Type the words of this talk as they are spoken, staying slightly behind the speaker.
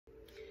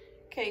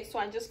Okay, so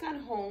I just got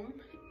home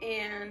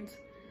and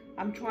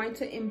I'm trying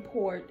to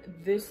import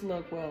this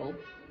look. Well,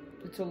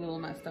 it's a little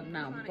messed up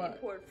now, but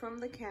import from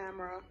the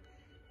camera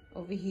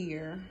over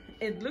here.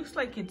 It looks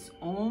like it's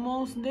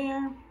almost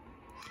there.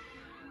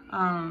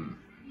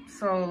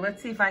 So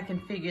let's see if I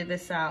can figure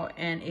this out,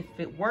 and if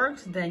it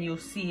works, then you'll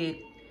see it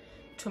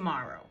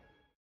tomorrow.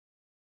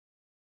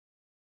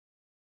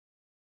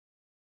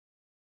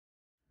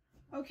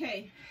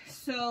 Okay,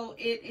 so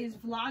it is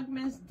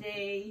Vlogmas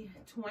day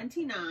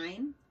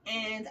 29,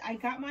 and I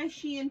got my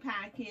SHEIN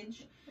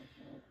package.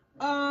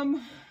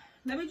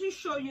 Let me just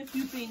show you a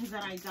few things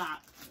that I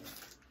got,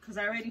 because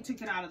I already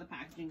took it out of the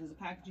packaging because the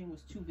packaging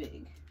was too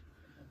big.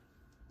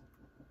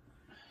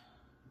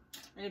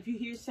 And if you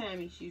hear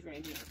Sammy, she's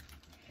right here.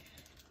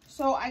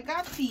 So I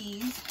got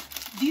these.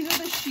 These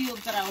are the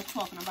shields that I was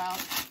talking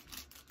about.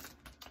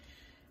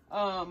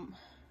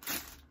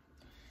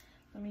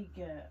 Let me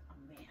get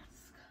a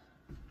mask.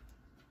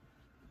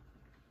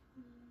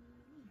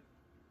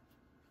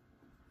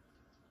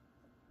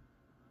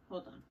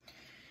 Hold on.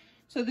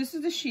 So this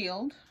is the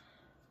shield.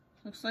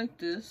 Looks like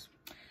this.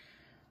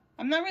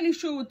 I'm not really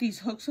sure what these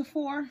hooks are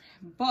for,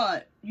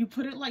 but you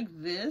put it like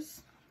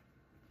this.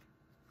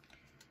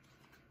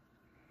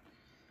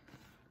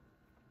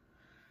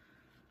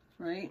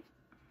 Right?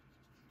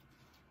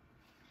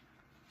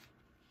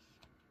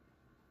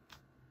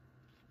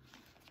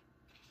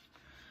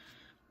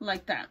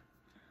 Like that.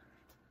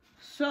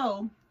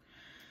 So,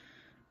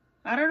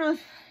 I don't know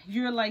if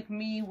you're like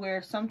me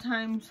where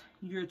sometimes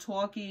you're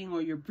talking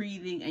or you're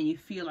breathing and you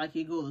feel like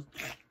it goes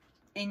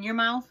in your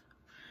mouth.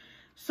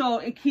 So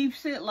it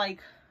keeps it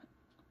like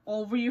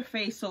over your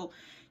face, so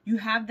you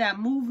have that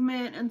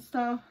movement and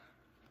stuff.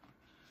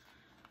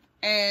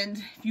 And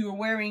if you were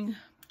wearing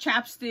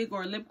chapstick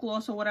or lip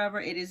gloss or whatever,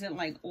 it isn't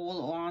like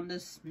all on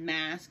this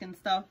mask and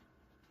stuff.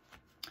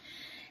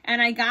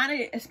 And I got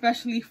it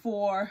especially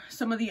for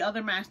some of the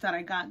other masks that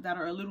I got that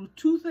are a little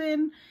too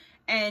thin,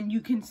 and you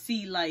can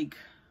see like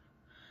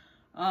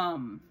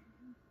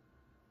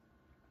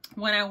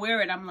when I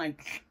wear it, I'm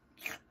like,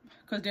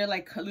 because they're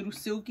like a little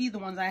silky, the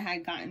ones I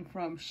had gotten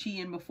from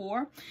SHEIN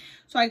before.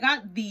 So I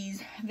got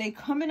these. They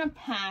come in a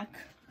pack.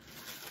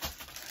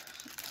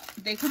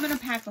 They come in a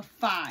pack of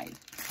 5.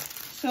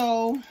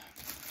 So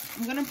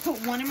I'm gonna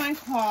put one in my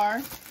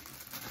car,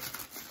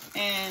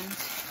 and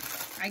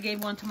I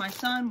gave one to my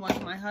son, one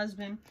to my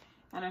husband,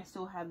 and I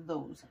still have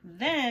those.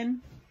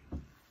 Then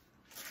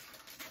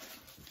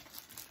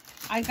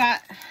I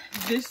got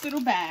this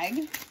little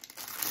bag,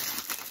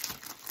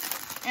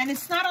 and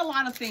it's not a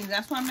lot of things.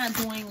 That's why I'm not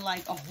doing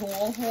like a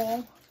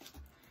haul.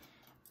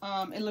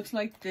 It looks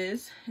like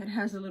this. It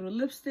has a little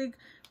lipstick,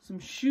 some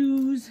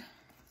shoes,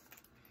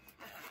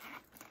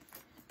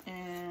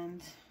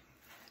 and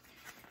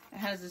it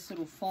has this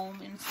little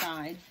foam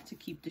inside to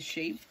keep the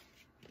shape.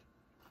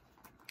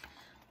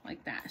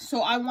 Like that.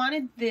 So I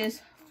wanted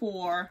this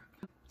for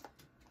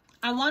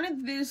the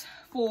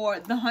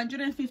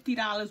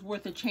 $150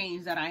 worth of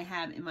change that I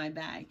have in my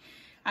bag.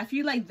 I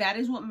feel like that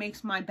is what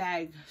makes my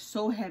bag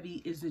so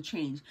heavy, is the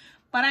change.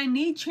 But I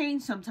need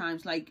change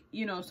sometimes. Like,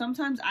 you know,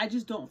 sometimes I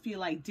just don't feel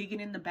like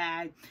digging in the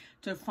bag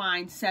to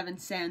find 7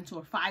 cents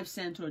or 5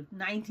 cents or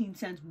 19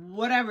 cents,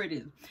 whatever it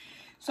is.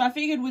 So I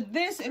figured with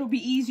this, it'll be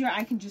easier.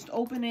 I can just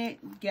open it,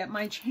 get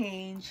my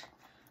change,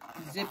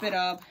 zip it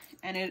up,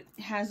 and it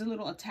has a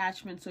little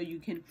attachment so you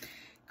can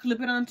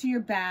clip it onto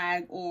your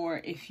bag, or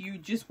if you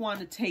just want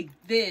to take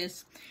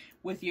this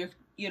with your,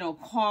 you know,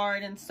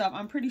 card and stuff.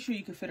 I'm pretty sure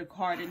you could fit a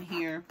card in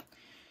here,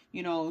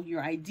 you know,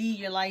 your ID,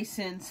 your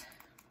license,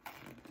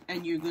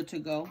 and you're good to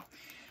go.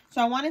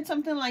 So I wanted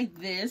something like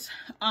this.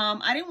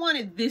 I didn't want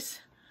it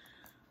this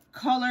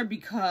color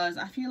because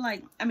I feel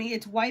like, I mean,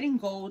 it's white and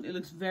gold. It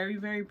looks very,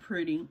 very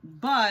pretty,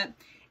 but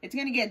it's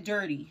gonna get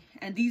dirty.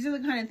 And these are the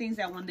kind of things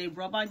that when they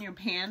rub on your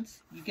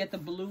pants, you get the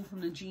blue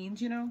from the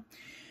jeans, you know.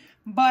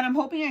 But I'm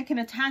hoping I can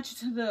attach it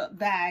to the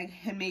bag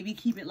and maybe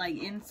keep it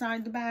like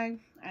inside the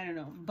bag. I don't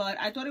know, but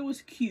I thought it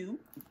was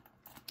cute,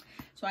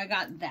 so I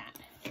got that.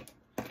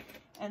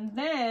 And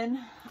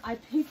then I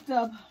picked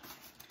up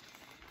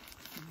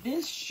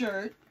this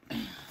shirt,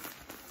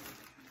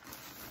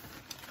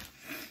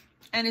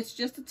 and it's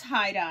just a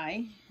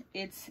tie-dye.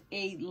 It's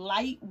a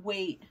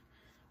lightweight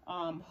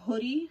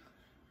hoodie.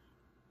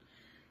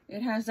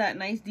 It has that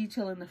nice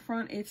detail in the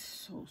front. It's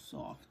so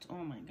soft.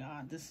 Oh my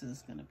God, this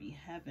is gonna be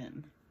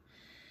heaven.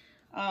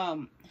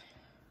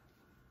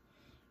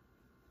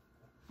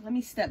 Let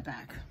me step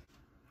back.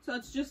 So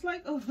it's just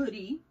like a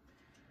hoodie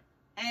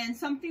and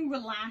something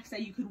relaxed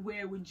that you could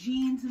wear with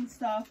jeans and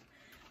stuff.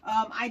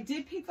 I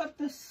did pick up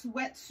the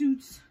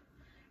sweatsuits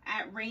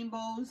at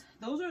Rainbows.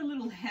 Those are a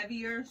little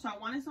heavier, so I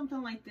wanted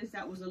something like this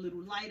that was a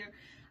little lighter.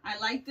 I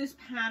like this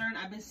pattern.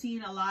 I've been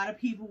seeing a lot of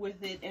people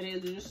with it, and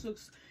it just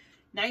looks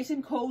nice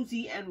and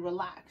cozy and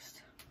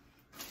relaxed.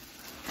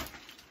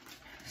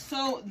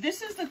 So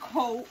this is the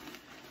coat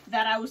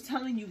that I was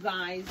telling you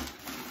guys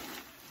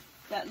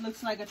that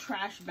looks like a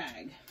trash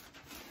bag.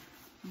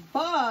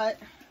 But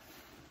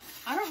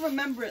I don't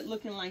remember it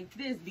looking like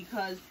this,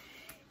 because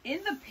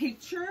in the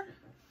picture,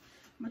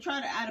 I'm gonna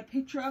try to add a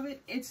picture of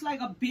it. It's like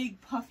a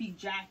big puffy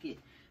jacket.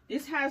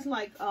 This has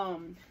like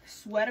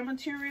sweater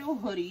material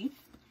hoodie.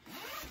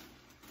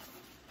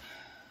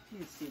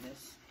 Let's see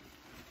this.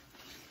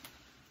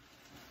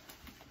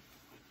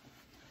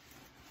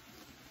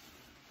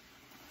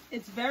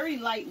 It's very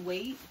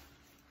lightweight.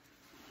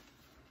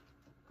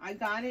 I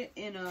got it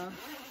in the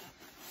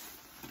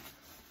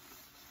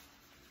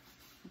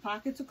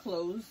pockets are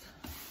closed.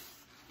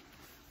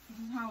 This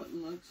is how it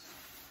looks.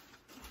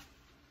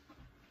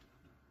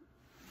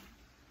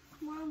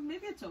 Well,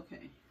 maybe it's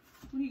okay.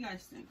 What do you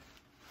guys think?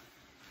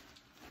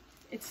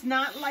 It's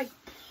not like,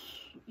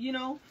 you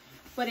know,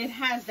 but it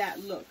has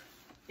that look.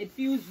 It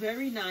feels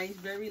very nice,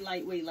 very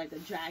lightweight, like a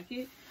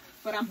jacket.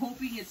 But I'm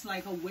hoping it's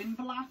like a wind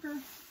blocker.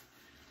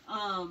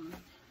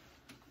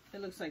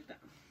 It looks like that.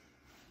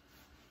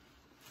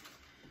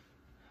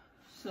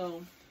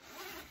 So,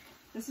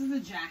 this is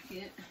the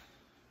jacket.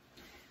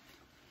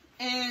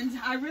 And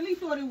I really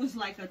thought it was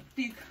like a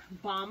thick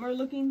bomber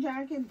looking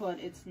jacket, but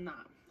it's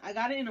not. I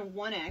got it in a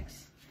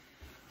 1X.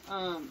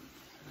 I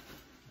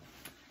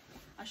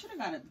should have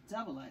got a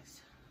double X.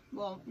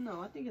 Well,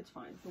 no, I think it's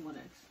fine for 1X.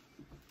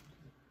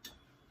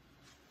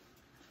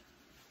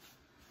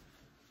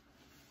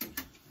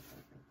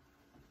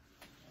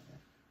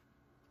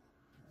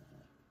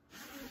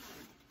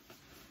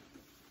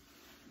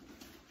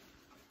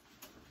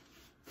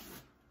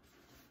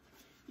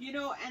 You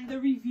know, and the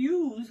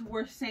reviews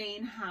were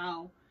saying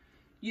how,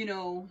 you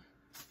know,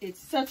 it's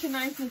such a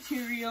nice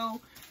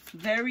material,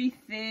 very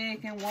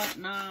thick and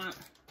whatnot.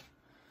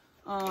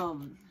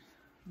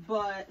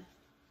 But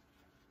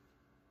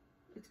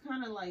it's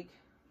kind of like,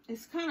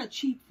 it's kind of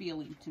cheap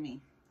feeling to me,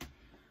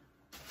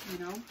 you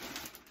know.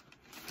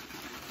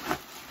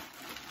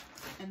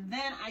 And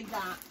then I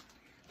got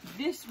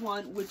this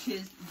one, which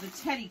is the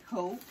teddy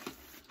coat.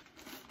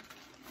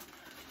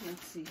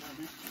 Let's see how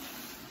this goes.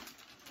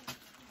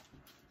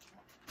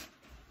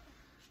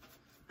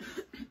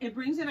 It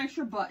brings an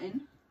extra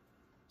button,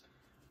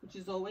 which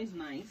is always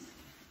nice.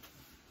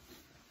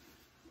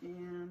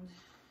 And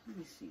let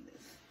me see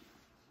this.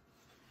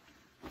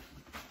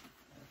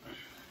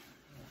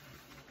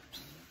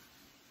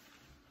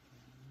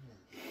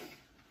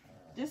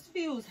 This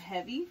feels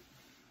heavy.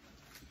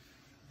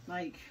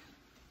 Like,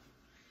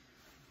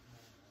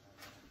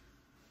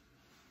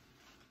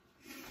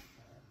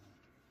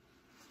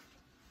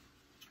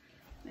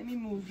 let me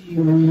move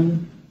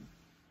you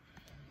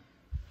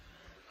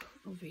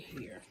over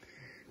here.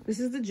 This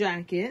is the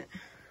jacket.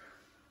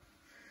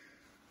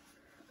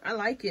 I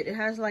like it. It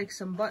has like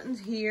some buttons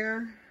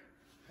here.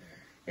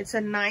 It's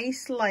a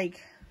nice, like,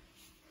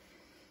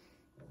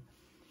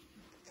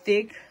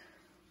 thick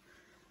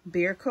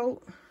bear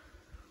coat.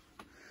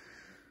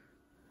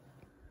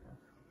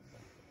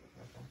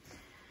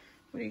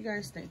 What do you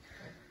guys think?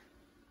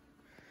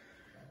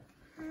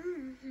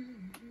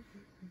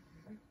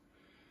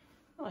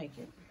 I like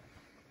it.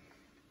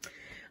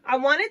 I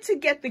wanted to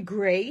get the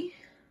gray,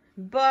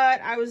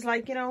 but I was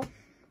like, you know,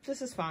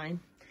 this is fine.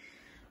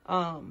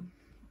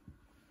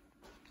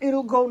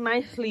 It'll go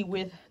nicely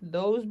with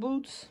those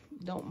boots.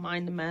 Don't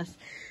mind the mess.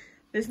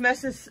 This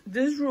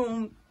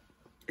room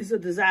is a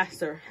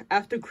disaster.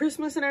 After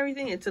Christmas and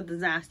everything, it's a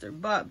disaster.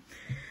 But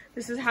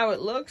this is how it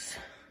looks.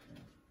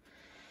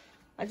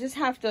 I just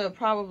have to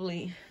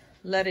probably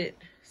let it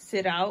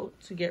sit out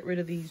to get rid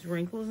of these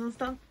wrinkles and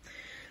stuff.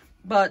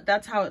 But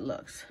that's how it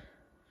looks.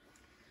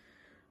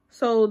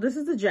 So this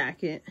is the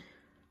jacket.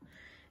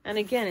 And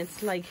again,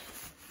 it's like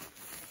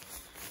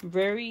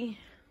very...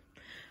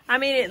 I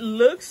mean, it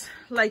looks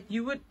like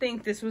you would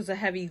think this was a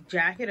heavy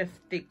jacket, a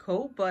thick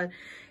coat, but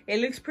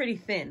it looks pretty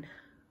thin.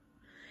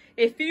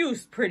 It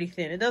feels pretty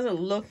thin. It doesn't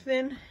look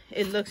thin.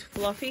 It looks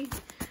fluffy,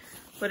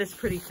 but it's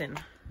pretty thin.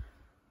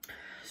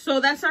 So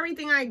that's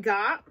everything I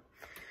got.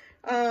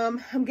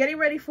 I'm getting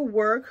ready for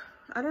work.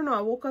 I don't know.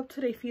 I woke up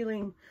today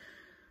feeling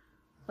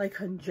like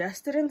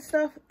congested and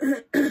stuff.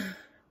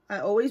 I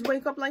always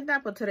wake up like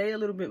that, but today a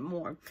little bit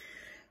more.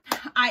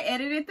 I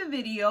edited the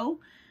video.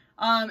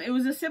 It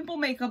was a simple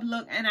makeup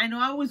look, and I know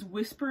I was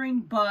whispering,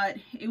 but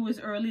it was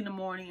early in the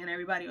morning and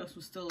everybody else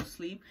was still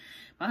asleep.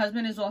 My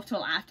husband is off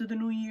till after the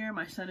new year.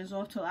 My son is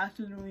off till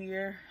after the new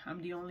year.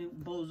 I'm the only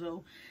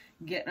bozo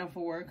getting up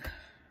for work.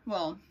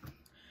 Well,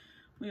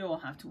 we all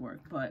have to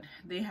work, but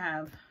they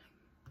have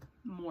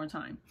more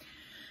time.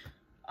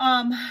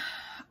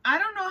 I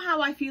don't know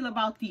how I feel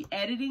about the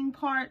editing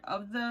part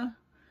of the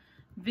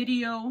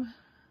video.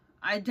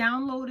 I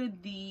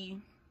downloaded the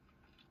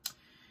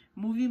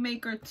Movie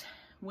Maker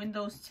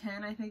Windows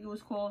 10, I think it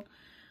was called.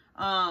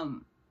 I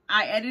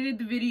edited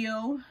the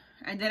video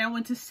and then I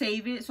went to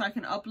save it so I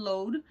can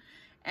upload,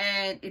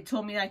 and it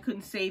told me I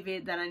couldn't save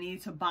it, that I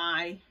needed to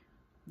buy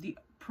the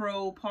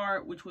Pro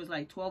part, which was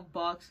like 12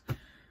 bucks.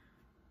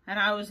 And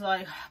I was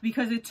like,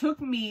 because it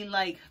took me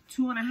like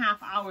 2.5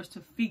 hours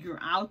to figure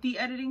out the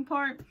editing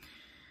part.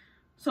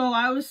 So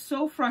I was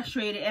so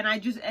frustrated, and I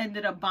just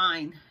ended up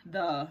buying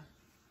the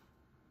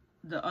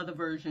other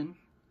version.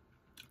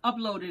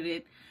 Uploaded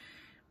it.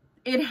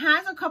 It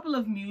has a couple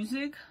of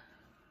music.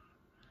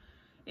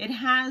 It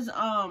has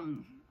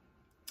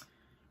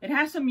It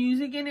has some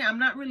music in it. I'm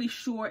not really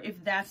sure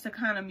if that's the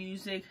kind of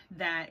music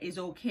that is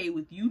okay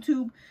with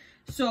YouTube.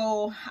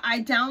 So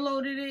I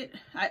downloaded it,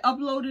 I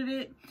uploaded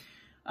it,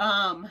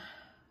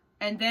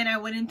 and then I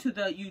went into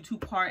the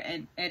YouTube part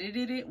and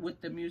edited it with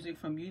the music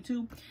from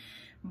YouTube.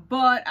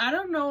 But I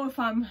don't know if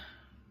I'm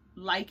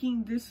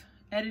liking this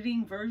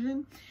editing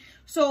version.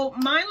 So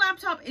my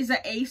laptop is an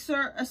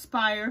Acer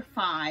Aspire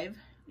 5.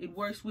 It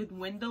works with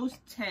Windows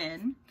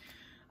 10,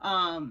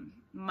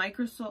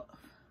 Microsoft.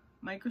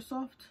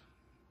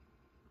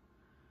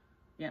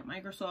 Yeah,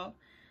 Microsoft.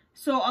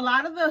 So a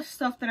lot of the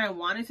stuff that I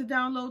wanted to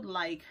download,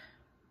 like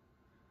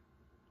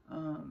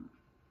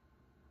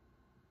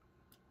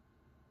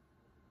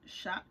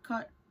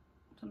Shotcut,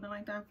 something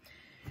like that,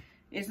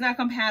 it's not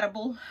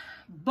compatible.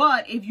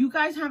 But if you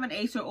guys have an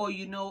Acer, or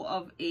you know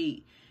of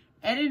a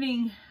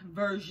editing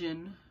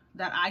version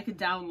that I could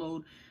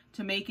download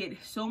to make it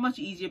so much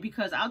easier,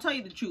 because I'll tell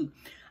you the truth,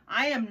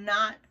 I am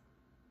not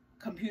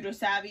computer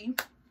savvy.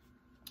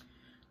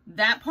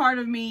 That part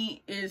of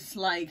me is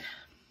like,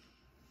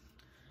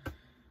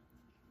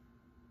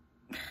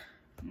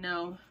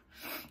 no.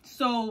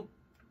 So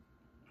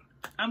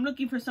I'm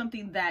looking for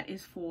something that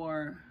is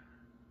for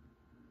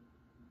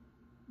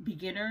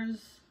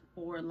beginners,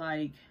 or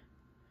like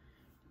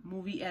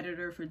movie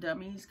editor for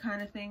dummies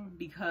kind of thing,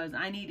 because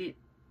I need it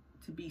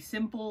to be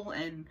simple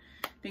and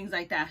things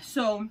like that.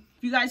 So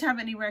if you guys have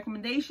any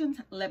recommendations,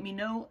 let me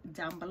know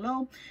down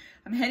below.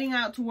 I'm heading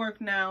out to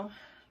work now,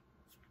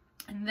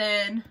 and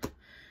then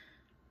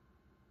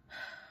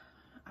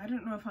I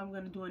don't know if I'm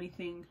going to do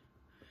anything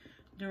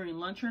during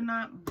lunch or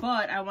not,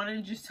 but I wanted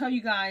to just tell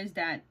you guys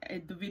that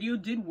the video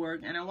did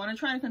work, and I want to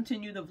try to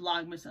continue the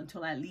Vlogmas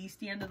until at least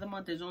the end of the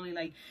month. There's only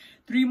like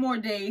 3 more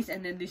days,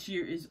 and then this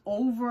year is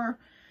over.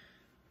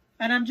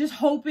 And I'm just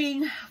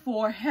hoping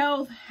for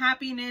health,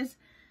 happiness,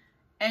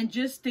 and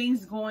just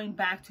things going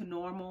back to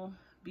normal,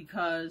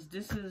 because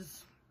this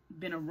has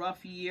been a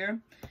rough year,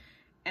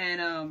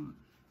 and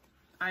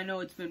I know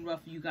it's been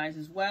rough for you guys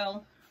as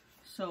well.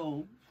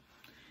 So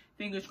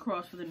fingers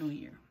crossed for the new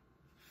year.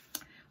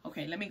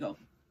 Okay, let me go.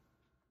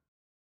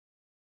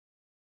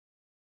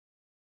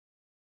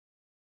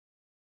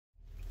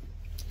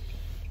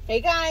 Hey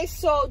guys,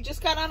 so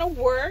just got out of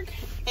work,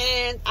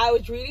 and I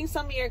was reading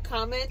some of your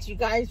comments. You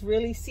guys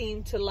really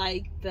seem to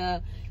like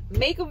the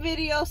makeup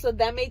video, so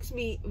that makes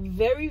me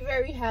very,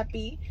 very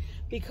happy,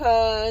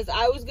 because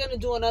I was gonna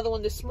do another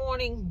one this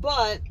morning,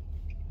 but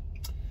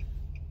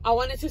I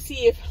wanted to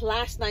see if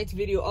last night's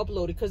video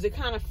uploaded, because it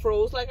kind of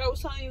froze like I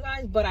was telling you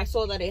guys, but I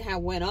saw that it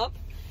had went up.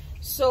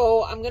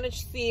 So I'm gonna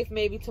see if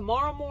maybe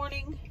tomorrow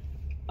morning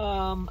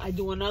I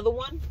do another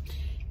one,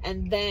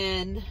 and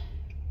then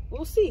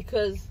we'll see,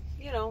 because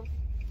you know,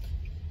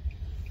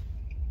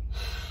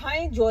 I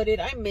enjoyed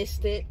it, I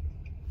missed it.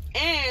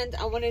 And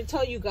I wanted to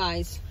tell you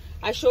guys,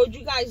 I showed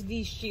you guys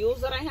these shields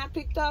that I have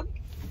picked up,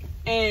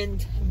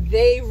 and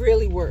they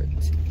really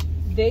worked.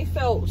 They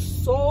felt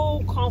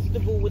so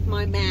comfortable with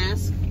my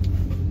mask.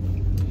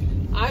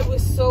 I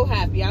was so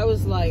happy. I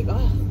was like,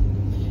 oh.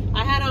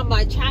 I had on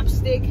my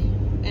chapstick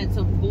and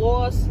some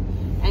gloss,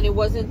 and it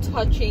wasn't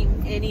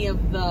touching any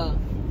of the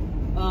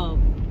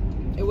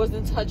it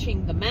wasn't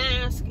touching the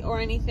mask or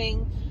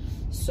anything.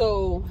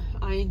 So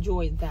I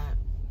enjoyed that,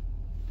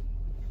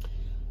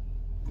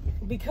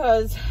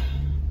 because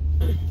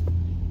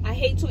I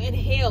hate to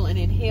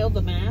inhale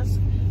the mask.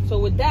 So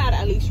with that,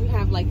 at least you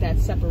have like that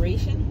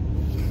separation.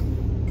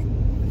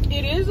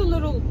 It is a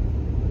little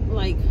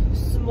like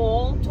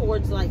small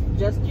towards like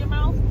just your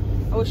mouth.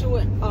 I wish it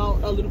went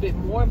out a little bit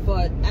more,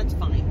 but that's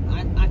fine.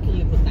 I can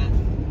live with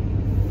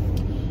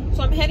that.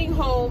 So I'm heading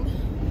home.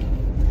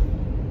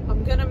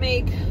 I'm gonna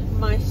make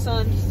my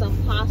son some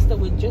pasta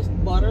with just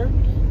butter,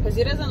 because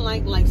he doesn't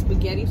like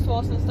spaghetti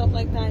sauce and stuff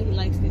like that. He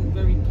likes things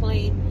very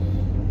plain.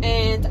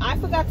 And I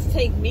forgot to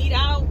take meat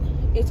out.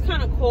 It's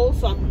kind of cold,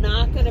 so I'm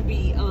not gonna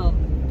be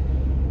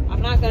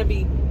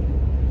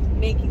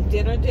making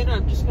dinner.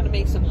 I'm just gonna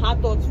make some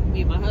hot dogs for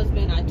me and my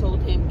husband. I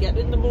told him get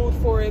in the mood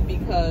for it,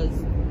 because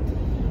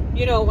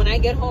you know, when I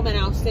get home and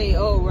I'll say,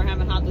 oh, we're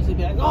having hot dogs, he'll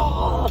be like,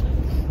 oh.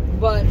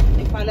 But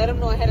if I let him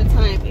know ahead of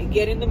time and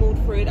get in the mood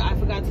for it, I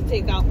forgot to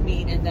take out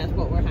meat, and that's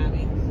what we're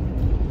having.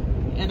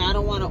 And I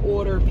don't want to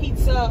order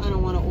pizza. I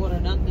don't want to order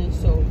nothing.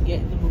 So get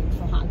in the mood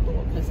for hot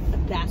dog, because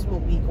that's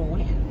what we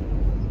gonna have.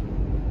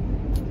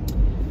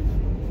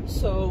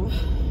 So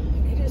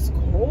it is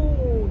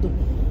cold,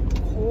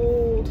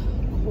 cold,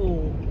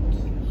 cold.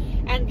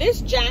 And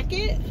this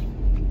jacket,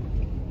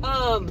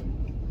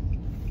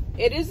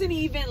 it isn't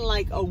even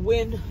like a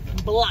wind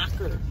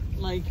blocker.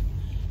 Like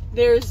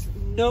there's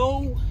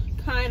no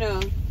kind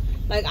of,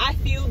 like I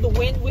feel the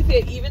wind with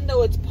it, even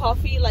though it's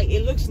puffy. Like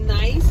it looks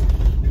nice,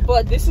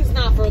 but this is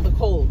not for the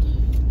cold.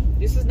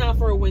 This is not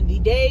for a windy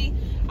day.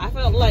 I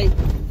felt like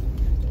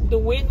the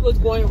wind was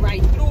going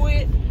right through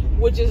it,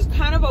 which is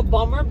kind of a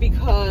bummer,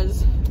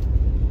 because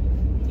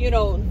you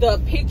know, the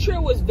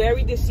picture was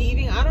very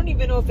deceiving. I don't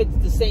even know if it's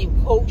the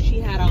same coat she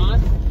had on,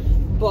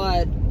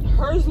 but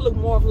hers looked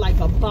more of like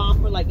a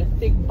bomber, like a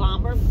thick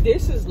bomber.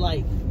 This is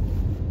like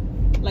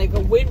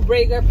a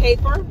windbreaker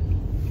paper.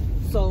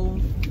 So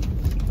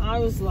I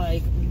was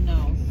like,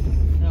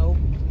 no.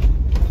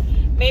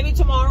 Maybe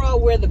tomorrow I'll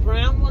wear the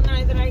brown one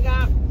that I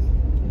got,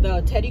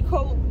 the teddy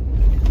coat.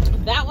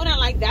 That one I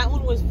like. That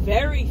one was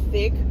very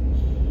thick,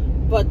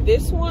 but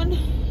this one,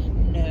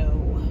 no.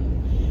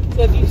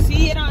 So if you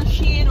see it on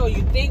SHEIN or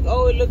you think,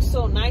 oh, it looks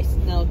so nice,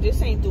 no,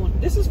 this ain't doing.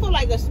 This is for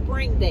like a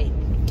spring day.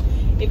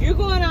 If you're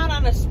going out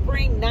on a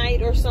spring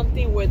night or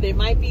something where there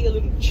might be a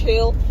little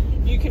chill,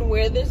 you can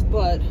wear this,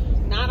 but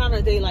not on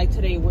a day like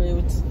today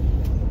where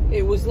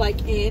it was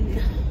like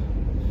in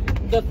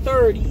the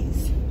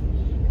 30s,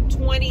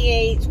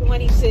 28,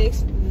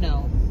 26.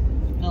 No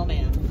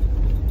ma'am.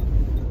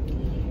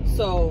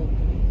 So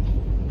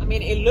I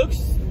mean, it looks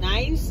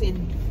nice,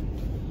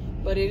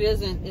 but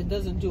it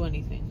doesn't do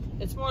anything.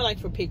 It's more like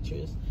for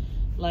pictures.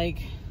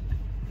 Like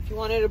if you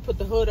wanted to put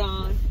the hood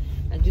on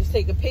and just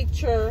take a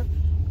picture,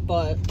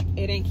 but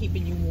it ain't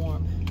keeping you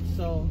warm.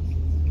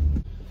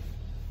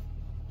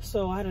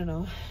 So I don't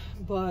know,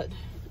 but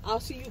I'll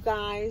see you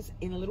guys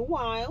in a little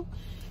while.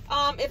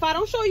 If I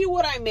don't show you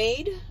what I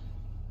made,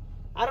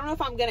 I don't know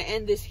if I'm gonna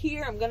end this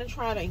here. I'm gonna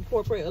try to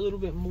incorporate a little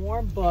bit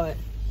more, but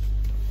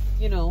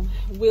you know,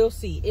 we'll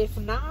see. If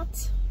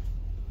not,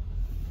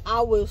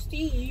 I will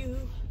see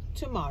you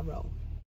tomorrow.